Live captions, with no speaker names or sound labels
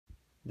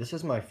This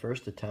is my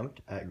first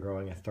attempt at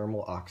growing a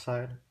thermal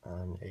oxide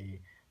on a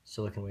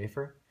silicon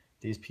wafer.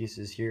 These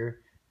pieces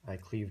here I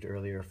cleaved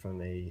earlier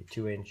from a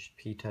 2-inch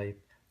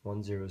P-type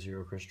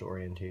 100 crystal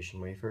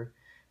orientation wafer.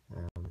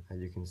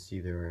 As you can see,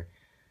 there are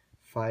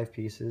 5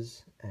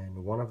 pieces, and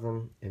one of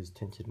them is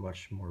tinted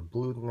much more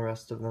blue than the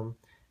rest of them,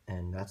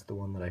 and that's the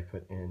one that I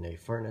put in a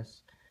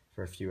furnace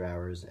for a few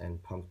hours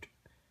and pumped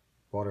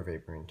water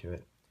vapor into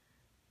it,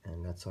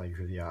 and that's how I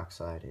grew the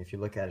oxide. If you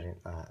look at an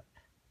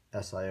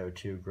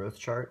SiO2 growth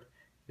chart,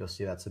 you'll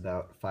see that's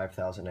about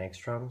 5,000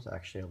 angstroms,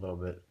 actually a little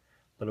bit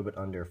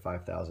under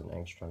 5,000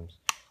 angstroms.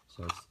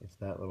 So it's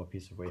that little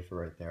piece of wafer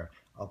right there.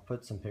 I'll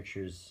put some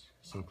pictures,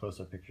 some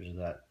close-up pictures of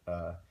that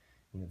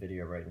in the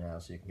video right now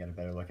so you can get a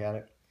better look at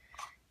it.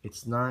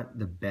 It's not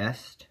the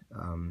best.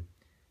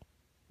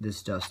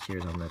 This dust here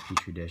is on the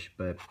petri dish,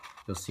 but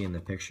you'll see in the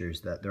pictures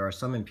that there are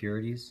some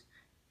impurities,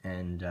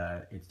 and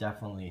it's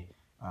definitely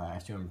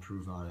has to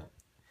improve on it.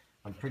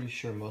 I'm pretty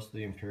sure most of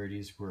the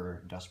impurities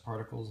were dust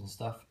particles and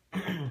stuff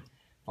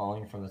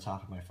falling from the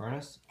top of my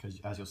furnace, because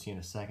as you'll see in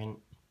a second,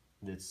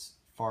 it's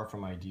far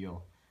from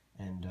ideal,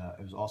 and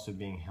it was also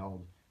being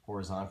held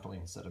horizontally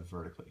instead of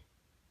vertically.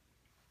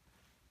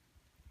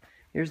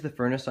 Here's the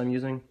furnace I'm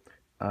using.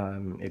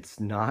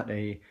 It's not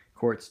a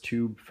quartz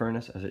tube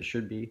furnace as it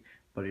should be,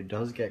 but it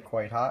does get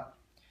quite hot.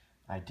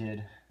 I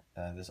did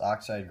this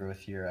oxide growth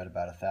here at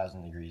about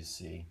 1,000 degrees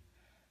C,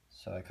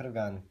 so I could have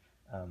gone,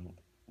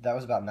 that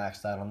was about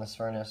maxed out on this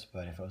furnace,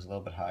 but if it was a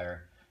little bit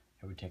higher,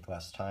 it would take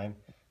less time.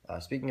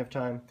 Speaking of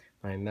time,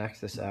 when I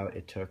maxed this out,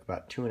 it took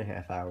about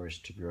 2.5 hours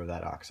to grow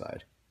that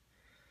oxide.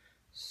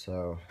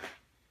 So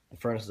the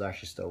furnace is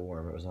actually still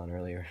warm, it was on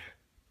earlier.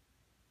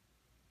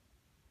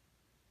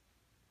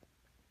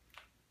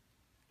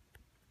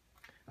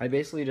 I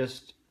basically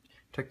just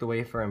took the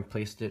wafer and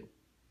placed it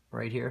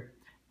right here,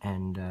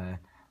 and a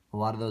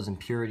lot of those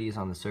impurities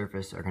on the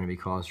surface are going to be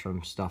caused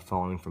from stuff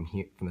falling from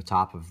here, from the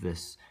top of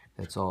this.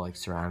 That's all like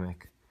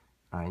ceramic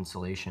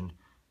insulation,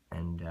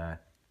 and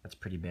that's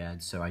pretty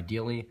bad. So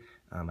ideally,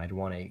 I'd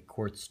want a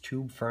quartz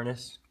tube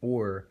furnace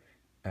or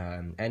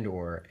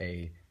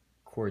a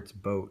quartz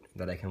boat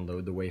that I can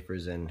load the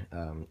wafers in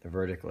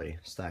vertically,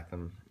 stack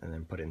them, and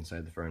then put it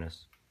inside the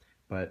furnace.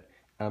 But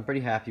I'm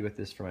pretty happy with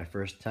this for my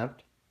first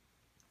attempt.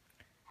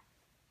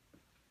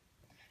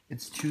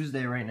 It's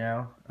Tuesday right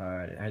now.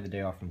 I had the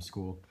day off from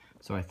school,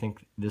 so I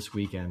think this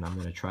weekend I'm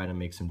going to try to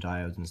make some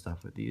diodes and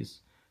stuff with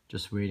these.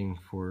 Just waiting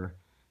for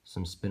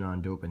some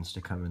spin-on dopants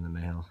to come in the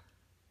mail.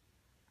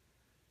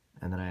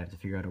 And then I have to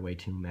figure out a way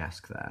to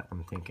mask that.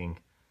 I'm thinking,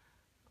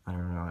 I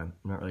don't know, I'm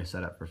not really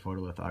set up for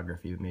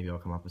photolithography, but maybe I'll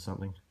come up with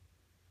something.